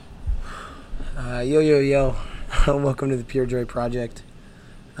Yo. Welcome to the Pure Joy Project.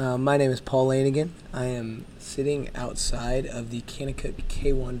 My name is Paul Lanigan. I am sitting outside of the Kanakuk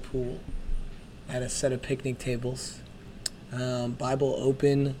K1 pool at a set of picnic tables. Bible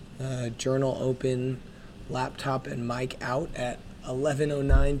open, journal open, laptop and mic out at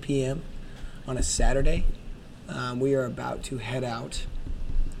 11:09 p.m. on a Saturday. We are about to head out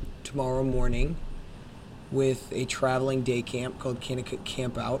tomorrow morning with a traveling day camp called Kanakuk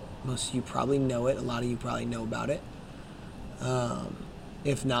Camp Out. Most of you probably know it. A lot of you probably know about it.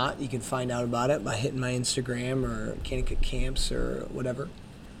 If not, you can find out about it by hitting my Instagram or Kanakuk Camps or whatever.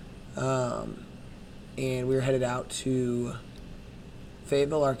 And we're headed out to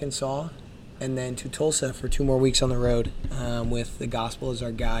Fayetteville, Arkansas, and then to Tulsa for 2 more weeks on the road with the gospel as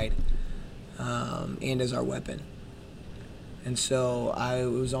our guide and as our weapon. And so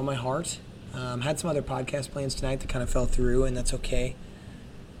it was on my heart. Had some other podcast plans tonight that kind of fell through, and that's okay.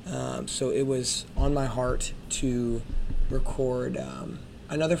 So it was on my heart to record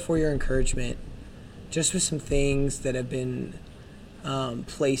another for-year encouragement, just with some things that have been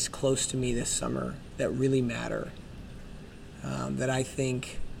placed close to me this summer that really matter. That I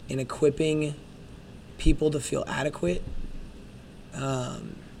think in equipping people to feel adequate,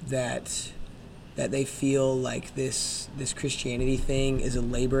 that they feel like this Christianity thing is a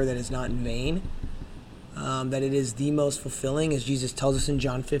labor that is not in vain, that it is the most fulfilling, as Jesus tells us in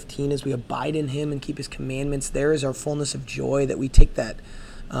John 15, as we abide in him and keep his commandments, there is our fullness of joy, that we take that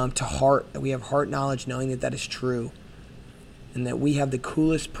to heart, that we have heart knowledge knowing that that is true, and that we have the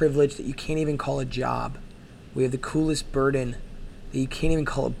coolest privilege that you can't even call a job. We have the coolest burden that you can't even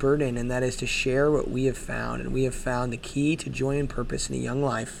call a burden, and that is to share what we have found, and we have found the key to joy and purpose in a young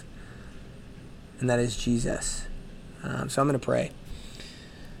life, and that is Jesus. So I'm going to pray.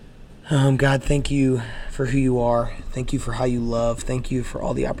 God, thank you for who you are. Thank you for how you love. Thank you for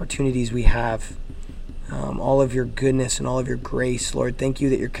all the opportunities we have, all of your goodness and all of your grace. Lord, thank you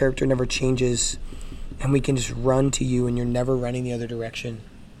that your character never changes, and we can just run to you, and you're never running the other direction.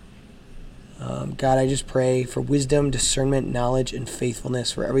 God, I just pray for wisdom, discernment, knowledge, and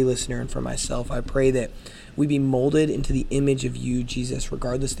faithfulness for every listener and for myself. I pray that we be molded into the image of you, Jesus,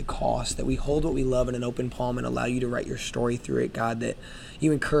 regardless the cost, that we hold what we love in an open palm and allow you to write your story through it, God, that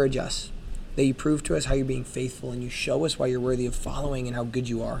you encourage us, that you prove to us how you're being faithful, and you show us why you're worthy of following and how good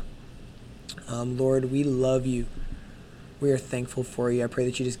you are. Lord, we love you. We are thankful for you. I pray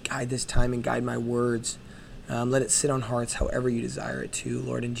that you just guide this time and guide my words. Let it sit on hearts however you desire it to.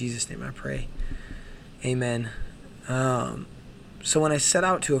 Lord, in Jesus' name I pray. Amen. So when I set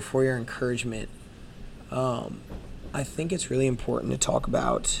out to a for-year encouragement, I think it's really important to talk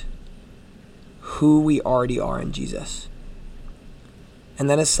about who we already are in Jesus. And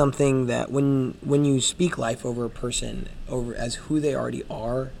that is something that when you speak life over a person, over as who they already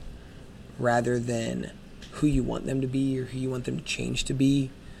are, rather than who you want them to be or who you want them to change to be,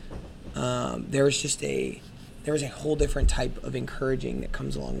 there is a whole different type of encouraging that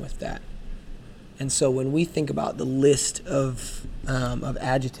comes along with that. And so when we think about the list of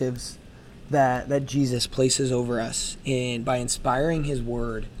adjectives that Jesus places over us, and by inspiring his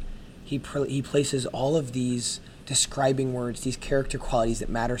word, he places all of these describing words, these character qualities that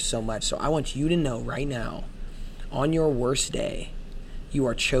matter so much. So I want you to know right now, on your worst day, you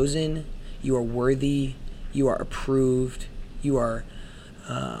are chosen, you are worthy, you are approved, you are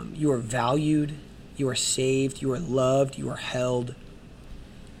valued, you are saved, you are loved, you are held,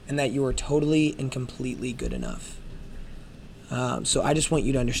 and that you are totally and completely good enough. So I just want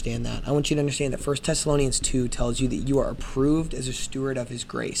you to understand that. I want you to understand that 1 Thessalonians 2 tells you that you are approved as a steward of his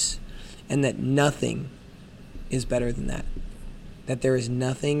grace, and that nothing is better than that. That there is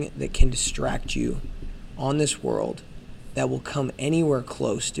nothing that can distract you on this world that will come anywhere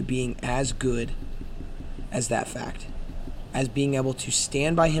close to being as good as that fact, as being able to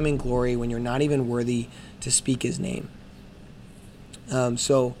stand by him in glory when you're not even worthy to speak his name.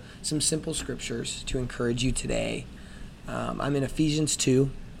 So some simple scriptures to encourage you today. I'm in Ephesians 2,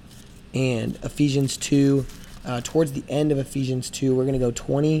 and Ephesians 2, towards the end of Ephesians 2, we're going to go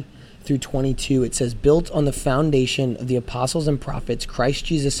 20 through 22. It says, built on the foundation of the apostles and prophets, Christ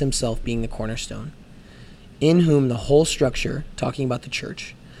Jesus himself being the cornerstone, in whom the whole structure, talking about the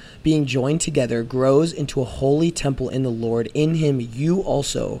church, being joined together, grows into a holy temple in the Lord. In him you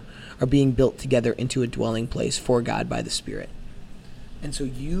also are being built together into a dwelling place for God by the Spirit. And so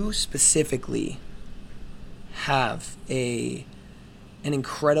you specifically have an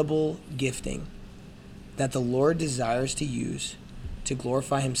incredible gifting that the Lord desires to use to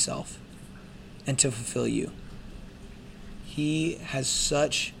glorify himself and to fulfill you. He has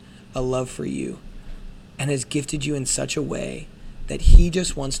such a love for you and has gifted you in such a way that he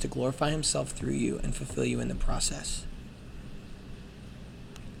just wants to glorify himself through you and fulfill you in the process.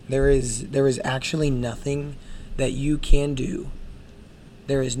 There is actually nothing that you can do.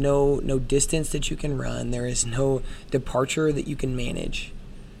 There is no distance that you can run. There is no departure that you can manage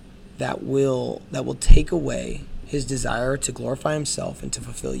that will take away his desire to glorify himself and to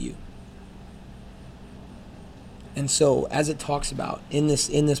fulfill you. And so, as it talks about in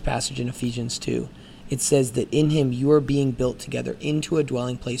this passage in Ephesians 2, it says that in him you are being built together into a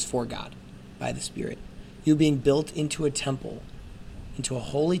dwelling place for God by the Spirit. You're being built into a temple, into a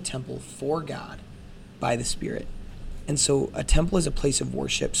holy temple for God by the Spirit. And so a temple is a place of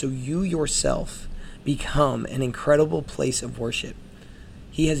worship. So you yourself become an incredible place of worship.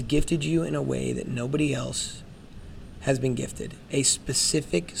 He has gifted you in a way that nobody else has been gifted. A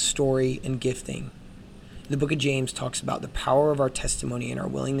specific story and gifting. The book of James talks about the power of our testimony and our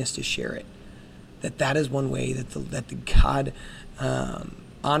willingness to share it. That is one way that the God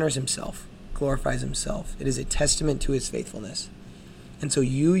honors himself, glorifies himself. It is a testament to his faithfulness. And so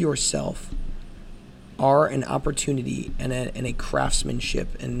you yourself are an opportunity and a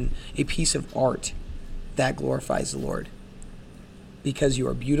craftsmanship and a piece of art that glorifies the Lord. Because you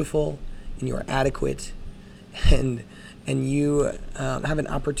are beautiful and you are adequate and you have an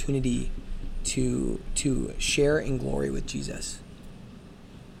opportunity to share in glory with Jesus.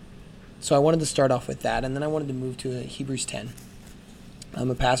 So I wanted to start off with that, and then I wanted to move to Hebrews 10.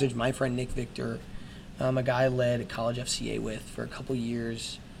 A passage my friend Nick Victor, a guy I led at College FCA with for a couple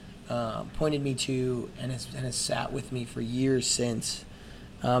years, pointed me to and has sat with me for years since.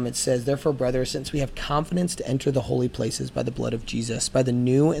 It says, "Therefore, brothers, since we have confidence to enter the holy places by the blood of Jesus, by the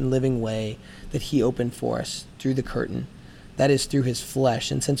new and living way that he opened for us through the curtain, that is, through his flesh,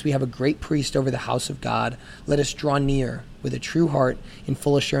 and since we have a great priest over the house of God, let us draw near with a true heart in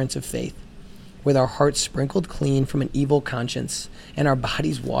full assurance of faith, with our hearts sprinkled clean from an evil conscience and our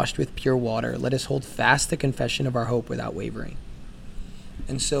bodies washed with pure water. Let us hold fast the confession of our hope without wavering."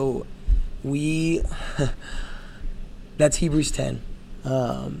 And so that's Hebrews 10.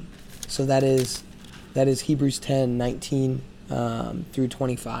 So that is Hebrews 10, 19 through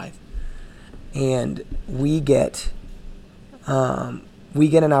 25. And we get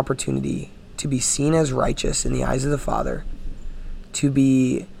an opportunity to be seen as righteous in the eyes of the Father, to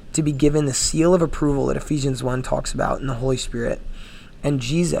be given the seal of approval that Ephesians 1 talks about in the Holy Spirit. And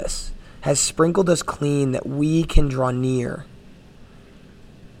Jesus has sprinkled us clean that we can draw near.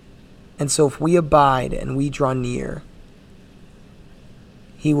 And so if we abide and we draw near,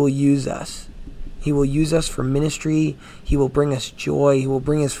 he will use us. He will use us for ministry. He will bring us joy. He will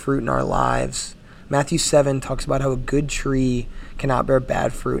bring us fruit in our lives. Matthew 7 talks about how a good tree cannot bear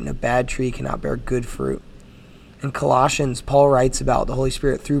bad fruit and a bad tree cannot bear good fruit. In Colossians, Paul writes about, the Holy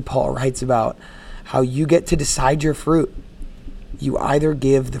Spirit through Paul writes about how you get to decide your fruit. You either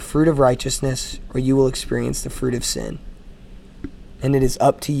give the fruit of righteousness or you will experience the fruit of sin. And it is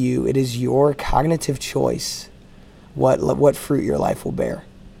up to you. It is your cognitive choice what fruit your life will bear.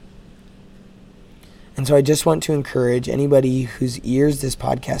 And so I just want to encourage anybody whose ears this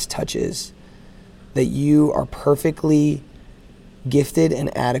podcast touches that you are perfectly gifted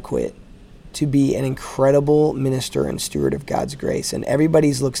and adequate to be an incredible minister and steward of God's grace. And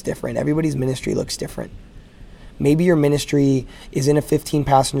everybody's looks different. Everybody's ministry looks different. Maybe your ministry is in a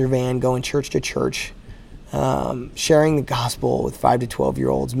 15-passenger van going church to church, sharing the gospel with 5 to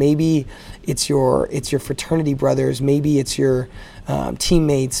 12-year-olds. Maybe it's your fraternity brothers. Maybe it's your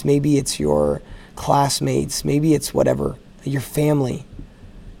teammates. Maybe it's your classmates. Maybe it's whatever, your family.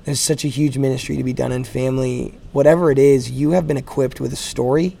 There's such a huge ministry to be done in family. Whatever it is, you have been equipped with a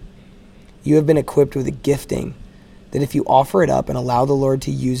story. You have been equipped with a gifting that if you offer it up and allow the Lord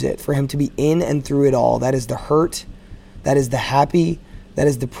to use it, for him to be in and through it all, that is the hurt, that is the happy, that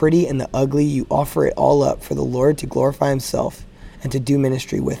is the pretty and the ugly, you offer it all up for the Lord to glorify himself and to do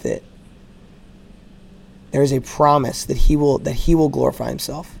ministry with it. There is a promise that he will glorify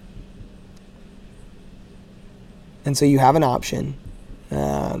himself. And so you have an option.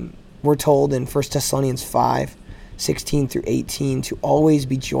 We're told in 1 Thessalonians 5, 16 through 18, to always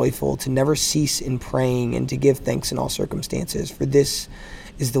be joyful, to never cease in praying, and to give thanks in all circumstances, for this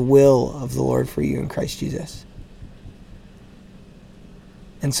is the will of the Lord for you in Christ Jesus.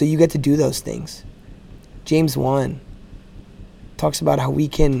 And so you get to do those things. James 1 talks about how we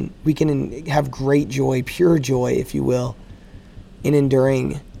can have great joy, pure joy, if you will, in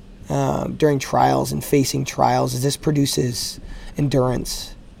enduring during trials and facing trials, as this produces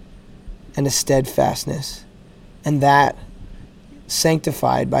endurance and a steadfastness. And that,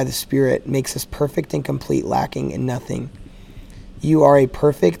 sanctified by the Spirit, makes us perfect and complete, lacking in nothing. You are a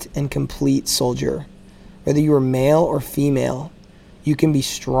perfect and complete soldier, whether you are male or female. You can be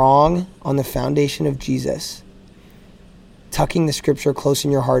strong on the foundation of Jesus, tucking the scripture close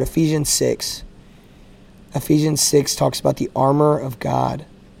in your heart. Ephesians 6 talks about the armor of God.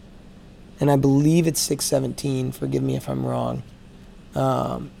 And I believe it's 6:17, forgive me if I'm wrong.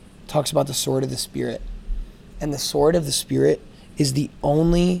 Talks about the sword of the Spirit. And the sword of the Spirit is the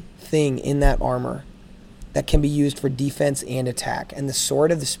only thing in that armor that can be used for defense and attack. And the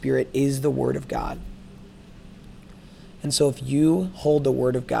sword of the Spirit is the Word of God. And so if you hold the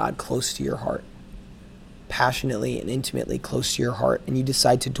Word of God close to your heart, passionately and intimately close to your heart, and you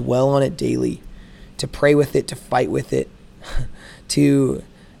decide to dwell on it daily, to pray with it, to fight with it, to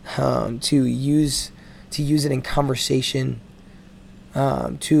use it in conversation,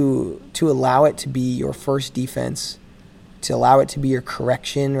 to allow it to be your first defense, to allow it to be your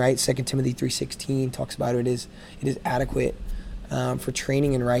correction, right? 2 Timothy 3:16 talks about it is adequate for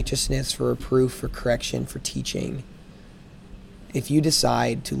training in righteousness, for reproof, for correction, for teaching. If you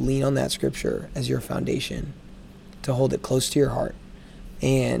decide to lean on that scripture as your foundation, to hold it close to your heart,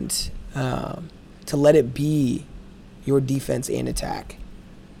 and to let it be your defense and attack,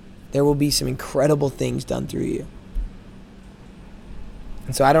 there will be some incredible things done through you.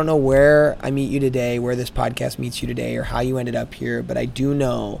 And so I don't know where I meet you today, where this podcast meets you today, or how you ended up here, but I do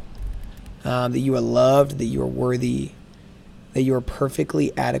know that you are loved, that you are worthy, that you are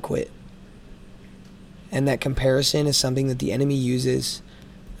perfectly adequate. And that comparison is something that the enemy uses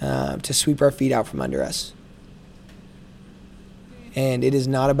to sweep our feet out from under us. And it is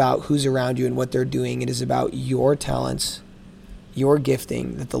not about who's around you and what they're doing. It is about your talents, your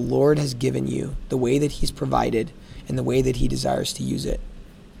gifting that the Lord has given you, the way that he's provided, and the way that he desires to use it.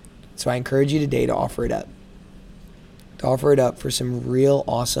 So I encourage you today to offer it up. To offer it up for some real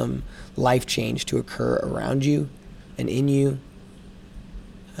awesome life change to occur around you and in you.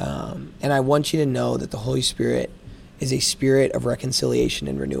 And I want you to know that the Holy Spirit is a spirit of reconciliation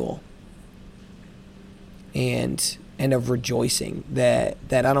and renewal. And of rejoicing that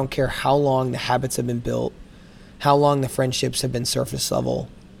I don't care how long the habits have been built, how long the friendships have been surface level,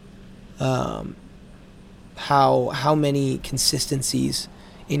 how many consistencies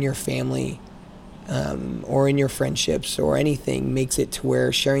in your family or in your friendships or anything makes it to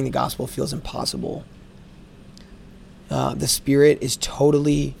where sharing the gospel feels impossible. The Spirit is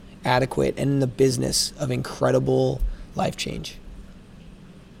totally adequate and in the business of incredible life change.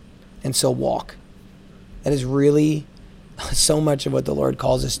 And so walk. That is really so much of what the Lord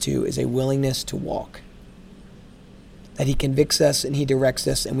calls us to, is a willingness to walk. That he convicts us and he directs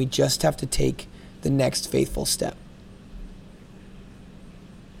us, and we just have to take the next faithful step.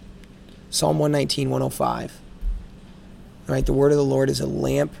 Psalm 119, 105. All right, the word of the Lord is a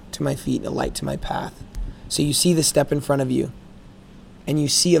lamp to my feet and a light to my path. So you see the step in front of you, and you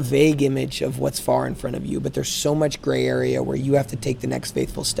see a vague image of what's far in front of you, but there's so much gray area where you have to take the next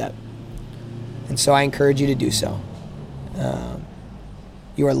faithful step. And so I encourage you to do so.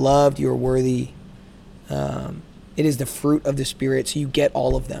 You are loved, you are worthy. It is the fruit of the Spirit, so you get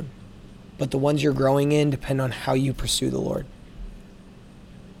all of them. But the ones you're growing in depend on how you pursue the Lord.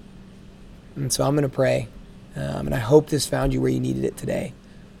 And so I'm going to pray, and I hope this found you where you needed it today.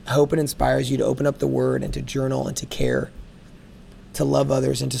 I hope it inspires you to open up the Word and to journal and to care, to love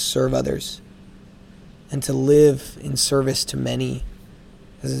others and to serve others, and to live in service to many.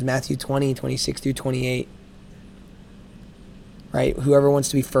 This is Matthew 20, 26 through 28. Right? Whoever wants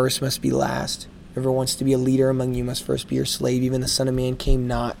to be first must be last. Whoever wants to be a leader among you must first be your slave. Even the Son of Man came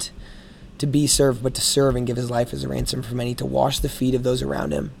not to be served, but to serve and give his life as a ransom for many, to wash the feet of those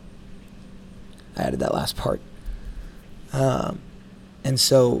around him. I added that last part. And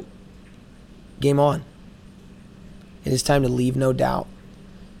so, game on. It is time to leave no doubt,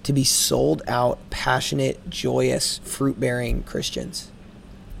 to be sold out, passionate, joyous, fruit-bearing Christians.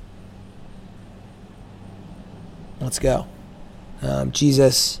 Let's go.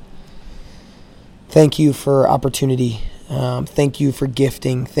 Jesus, thank you for opportunity. Thank you for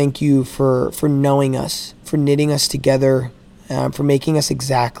gifting. Thank you for knowing us, for knitting us together, for making us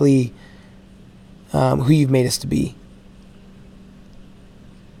exactly who you've made us to be.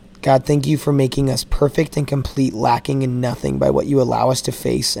 God, thank you for making us perfect and complete, lacking in nothing by what you allow us to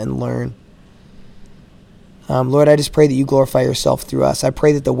face and learn. Lord, I just pray that you glorify yourself through us. I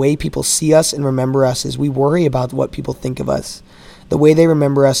pray that the way people see us and remember us as we worry about what people think of us, the way they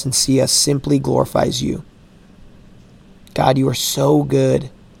remember us and see us simply glorifies you. God, you are so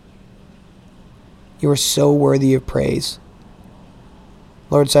good. You are so worthy of praise.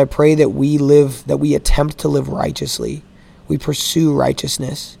 Lord, so I pray that we attempt to live righteously. We pursue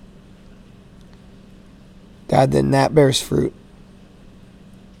righteousness. God, then that bears fruit.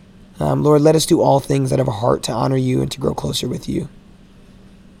 Lord, let us do all things that have a heart to honor you and to grow closer with you.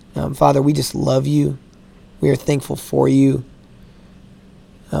 Father, we just love you. We are thankful for you.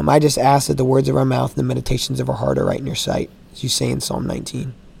 I just ask that the words of our mouth and the meditations of our heart are right in your sight, as you say in Psalm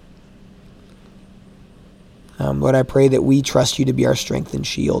 19. Lord, I pray that we trust you to be our strength and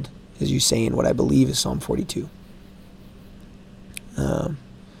shield, as you say in what I believe is Psalm 42. God,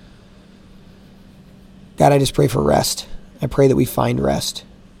 I just pray for rest. I pray that we find rest,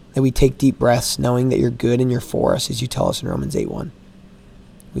 that we take deep breaths knowing that you're good and you're for us, as you tell us in Romans 8:1.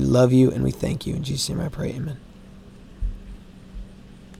 We love you and we thank you. In Jesus' name I pray, amen.